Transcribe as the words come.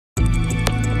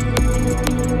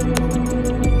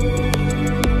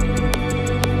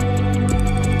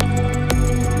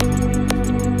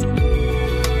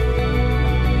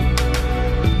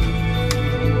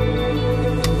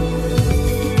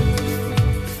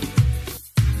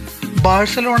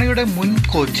ബാഴ്സലോണയുടെ മുൻ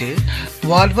കോച്ച്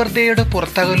വാൽവർദേയുടെ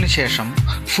പുറത്താകലിന് ശേഷം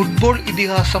ഫുട്ബോൾ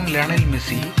ഇതിഹാസം ലയണൽ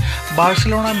മെസ്സി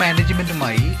ബാഴ്സലോണ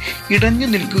മാനേജ്മെന്റുമായി ഇടഞ്ഞു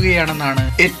നിൽക്കുകയാണെന്നാണ്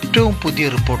ഏറ്റവും പുതിയ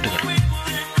റിപ്പോർട്ടുകൾ.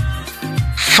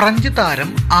 ഫ്രഞ്ച് താരം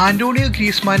ആന്റോണിയോ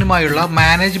ഗ്രീസ്മാനുമായുള്ള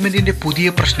മാനേജ്മെന്റിന്റെ പുതിയ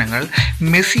പ്രശ്നങ്ങൾ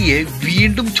മെസ്സിയെ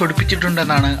വീണ്ടും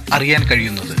ചൊടിപ്പിച്ചിട്ടുണ്ടെന്നാണ് അറിയാൻ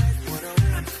കഴിയുന്നത്.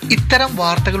 ഇത്തരം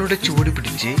വാർത്തകളുടെ ചുവട്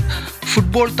പിടിച്ച്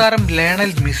ഫുട്ബോൾ താരം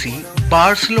ലയണൽ മെസ്സി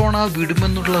ബാഴ്സലോണ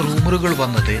വിടുമെന്നുള്ള റൂമറുകൾ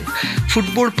വന്നത്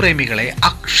ഫുട്ബോൾ പ്രേമികളെ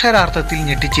അക്ഷരാർത്ഥത്തിൽ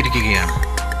ഞെട്ടിച്ചിരിക്കുകയാണ്.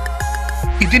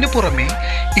 ഇതിനു പുറമെ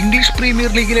ഇംഗ്ലീഷ്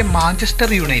പ്രീമിയർ ലീഗിലെ മാഞ്ചസ്റ്റർ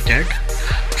യുണൈറ്റഡ്,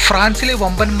 ഫ്രാൻസിലെ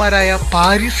വമ്പന്മാരായ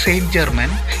പാരീസ് സെയിന്റ്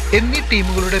ജർമ്മൻ എന്നീ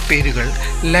ടീമുകളുടെ പേരുകൾ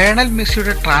ലയണൽ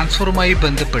മെസ്സിയുടെ ട്രാൻസ്ഫറുമായി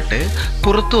ബന്ധപ്പെട്ട്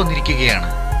പുറത്തു വന്നിരിക്കുകയാണ്.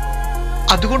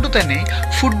 അതുകൊണ്ട് തന്നെ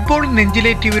ഫുട്ബോൾ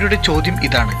നെഞ്ചിലേറ്റിയവരുടെ ചോദ്യം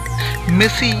ഇതാണ്: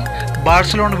 മെസ്സി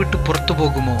ബാഴ്സലോണ വിട്ട് പുറത്തു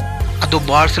പോകുമോ, അതോ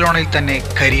ബാഴ്സലോണയിൽ തന്നെ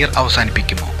കരിയർ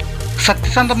അവസാനിപ്പിക്കുമോ?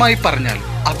 സത്യസന്ധമായി പറഞ്ഞാൽ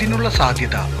അതിനുള്ള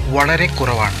സാധ്യത വളരെ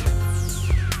കുറവാണ്.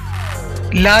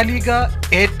 ലാ ലീഗ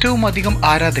ഏറ്റവും അധികം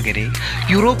ആരാധകരെ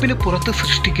യൂറോപ്പിന് പുറത്ത്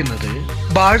സൃഷ്ടിക്കുന്നത്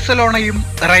ബാഴ്സലോണയും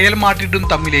റയൽ മാഡ്രിഡും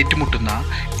തമ്മിൽ ഏറ്റുമുട്ടുന്ന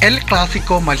എൽ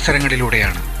ക്ലാസിക്കോ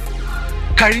മത്സരങ്ങളിലൂടെയാണ്.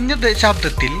 കഴിഞ്ഞ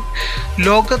ദശാബ്ദത്തിൽ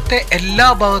ലോകത്തെ എല്ലാ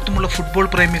ഭാഗത്തുമുള്ള ഫുട്ബോൾ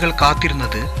പ്രേമികൾ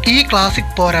കാത്തിരുന്നത് ഈ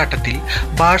ക്ലാസിക് പോരാട്ടത്തിൽ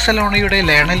ബാഴ്സലോണയുടെ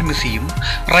ലയണൽ മെസ്സിയും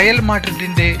റയൽ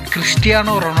മാഡ്രിഡിന്റെ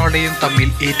ക്രിസ്ത്യാനോ റൊണാൾഡോയും തമ്മിൽ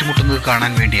ഏറ്റുമുട്ടുന്നത്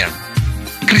കാണാൻ വേണ്ടിയാണ്.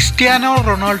 ക്രിസ്ത്യാനോ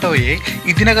റൊണാൾഡോയെ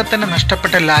ഇതിനകം തന്നെ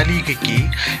നഷ്ടപ്പെട്ട ലാ ലീഗയ്ക്ക്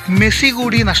മെസ്സി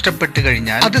കൂടി നഷ്ടപ്പെട്ട്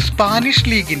കഴിഞ്ഞാൽ അത് സ്പാനിഷ്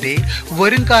ലീഗിന്റെ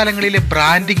വരും കാലങ്ങളിലെ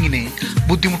ബ്രാൻഡിങ്ങിന്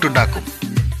ബുദ്ധിമുട്ടുണ്ടാക്കും.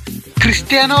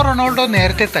 ക്രിസ്ത്യാനോ റൊണാൾഡോ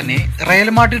നേരത്തെ തന്നെ റയൽ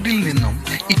മാഡ്രിഡിൽ നിന്നും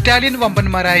ഇറ്റാലിയൻ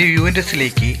വമ്പന്മാരായ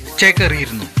യുവന്റസിലേക്ക്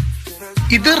ചേക്കേറിയിരുന്നു.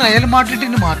 ഇത് റയൽ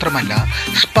മാഡ്രിഡിന് മാത്രമല്ല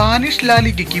സ്പാനിഷ് ലാ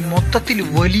ലീഗയ്ക്ക് മൊത്തത്തിൽ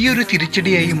വലിയൊരു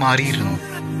തിരിച്ചടിയായി മാറിയിരുന്നു.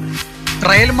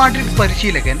 റയൽ മാഡ്രിഡ്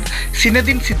പരിശീലകൻ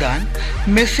സിനദിൻ സിദാൻ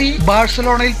മെസ്സി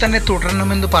ബാഴ്സലോണയിൽ തന്നെ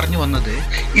തുടരണമെന്ന് പറഞ്ഞു വന്നത്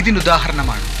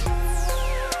ഇതിനുദാഹരണമാണ്.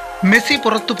 മെസ്സി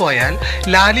പുറത്തു പോയാൽ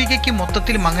ലാ ലീഗയ്ക്ക്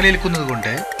മൊത്തത്തിൽ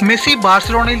മങ്ങലേൽക്കുന്നതുകൊണ്ട് മെസ്സി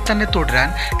ബാഴ്സലോണയിൽ തന്നെ തുടരാൻ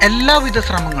എല്ലാവിധ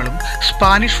ശ്രമങ്ങളും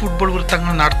സ്പാനിഷ് ഫുട്ബോൾ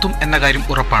വൃത്തങ്ങൾ നടത്തും എന്ന കാര്യം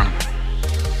ഉറപ്പാണ്.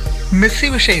 മെസ്സി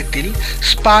വിഷയത്തിൽ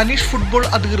സ്പാനിഷ് ഫുട്ബോൾ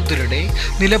അധികൃതരുടെ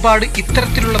നിലപാട്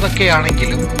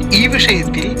ഇത്തരത്തിലുള്ളതൊക്കെയാണെങ്കിലും ഈ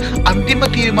വിഷയത്തിൽ അന്തിമ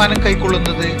തീരുമാനം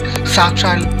കൈക്കൊള്ളുന്നത്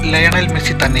സാക്ഷാൽ ലയണൽ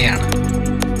മെസ്സി തന്നെയാണ്.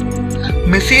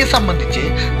 മെസ്സിയെ സംബന്ധിച്ച്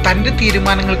തൻ്റെ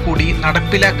തീരുമാനങ്ങൾ കൂടി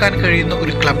നടപ്പിലാക്കാൻ കഴിയുന്ന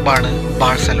ഒരു ക്ലബ്ബാണ്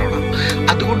ബാഴ്സലോണ.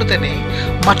 അതുകൊണ്ട് തന്നെ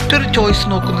മറ്റൊരു ചോയ്സ്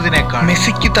നോക്കുന്നതിനേക്കാൾ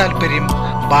മെസ്സിക്ക് താല്പര്യം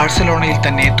ബാഴ്സലോണയിൽ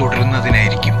തന്നെ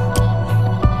തുടരുന്നതിനായിരിക്കും.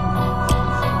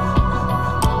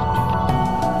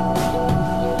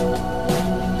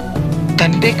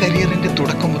 തൻ്റെ കരിയറിന്റെ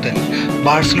തുടക്കം മുതൽ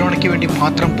ബാഴ്സലോണയ്ക്ക് വേണ്ടി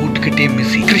മാത്രം ബൂട്ട് കിട്ടിയ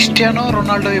മെസ്സി ക്രിസ്ത്യാനോ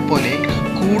റൊണാൾഡോയെ പോലെ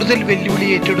കൂടുതൽ വെല്ലുവിളി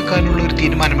ഏറ്റെടുക്കാനുള്ള ഒരു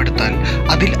തീരുമാനമെടുത്താൽ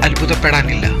അതിൽ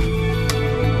അത്ഭുതപ്പെടാനില്ല.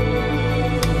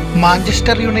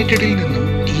 മാഞ്ചസ്റ്റർ യുണൈറ്റഡിൽ നിന്നും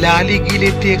ലാ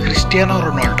ലീഗയിലെത്തിയ ക്രിസ്ത്യാനോ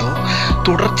റൊണാൾഡോ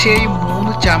തുടർച്ചയായി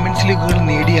 3 ചാമ്പ്യൻസ് ലീഗുകൾ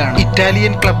നേടിയാണ്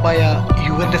ഇറ്റാലിയൻ ക്ലബ്ബായ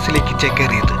യുവന്റസിലേക്ക്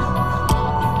ചേക്കേറിയത്.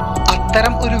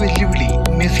 അത്തരം ഒരു വെല്ലുവിളി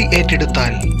മെസ്സി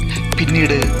ഏറ്റെടുത്താൽ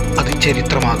പിന്നീട് അത്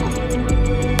ചരിത്രമാകും.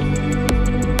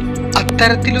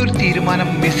 അത്തരത്തിലൊരു തീരുമാനം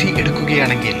മെസ്സി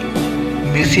എടുക്കുകയാണെങ്കിൽ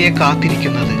മെസ്സിയെ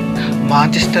കാത്തിരിക്കുന്നത്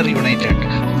Manchester United,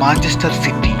 Manchester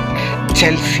city,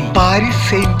 Chelsea, Paris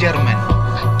Saint German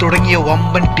തുടങ്ങിയ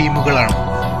വമ്പൻ ടീമുകളാണ്.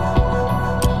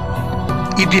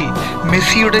 ഇതിൽ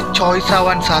മെസ്സിയുടെ ചോയ്സ്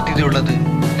ആവാൻ സാധ്യതയുള്ളത്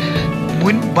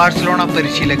മുൻ ബാഴ്സലോണ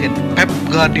പരിശീലകൻ പെപ്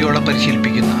ഗാർഡിയോള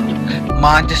പരിശീലിപ്പിക്കുന്ന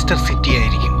മാഞ്ചസ്റ്റർ സിറ്റി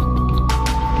ആയിരിക്കും.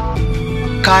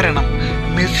 കാരണം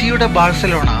മെസ്സിയുടെ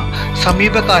ബാഴ്സലോണ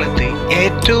സമീപകാലത്ത്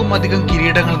ഏറ്റവും അധികം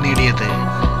കിരീടങ്ങൾ നേടിയത്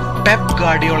പെപ്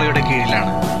ഗാർഡിയോളയുടെ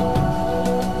കീഴിലാണ്.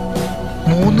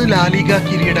 3 ലാ ലീഗ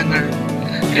കിരീടങ്ങൾ,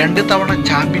 2 തവണ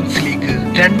ചാമ്പ്യൻസ് ലീഗ്,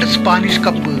 2 സ്പാനിഷ്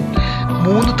കപ്പ്,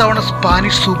 3 തവണ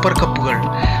സ്പാനിഷ് സൂപ്പർ കപ്പുകൾ,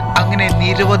 അങ്ങനെ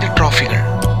നിരവധി ട്രോഫികൾ.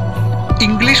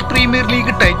 ഇംഗ്ലീഷ് പ്രീമിയർ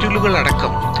ലീഗ് ടൈറ്റിലുകൾ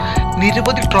അടക്കം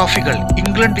നിരവധി ട്രോഫികൾ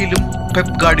ഇംഗ്ലണ്ടിലും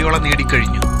പെപ് ഗാർഡിയോള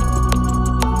നേടിക്കഴിഞ്ഞു.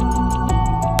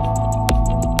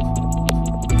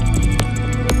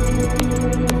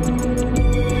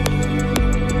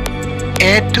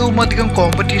 ഏറ്റവും അധികം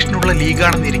കോമ്പറ്റീഷനുള്ള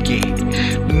ലീഗാണെന്നിരിക്കെ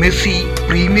മെസ്സി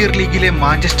പ്രീമിയർ ലീഗിലെ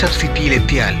മാഞ്ചസ്റ്റർ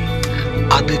സിറ്റിയിലെത്തിയാൽ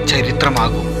അത്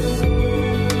ചരിത്രമാകും.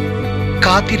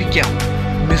 കാത്തിരിക്കാം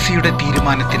മെസ്സിയുടെ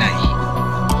തീരുമാനത്തിനായി.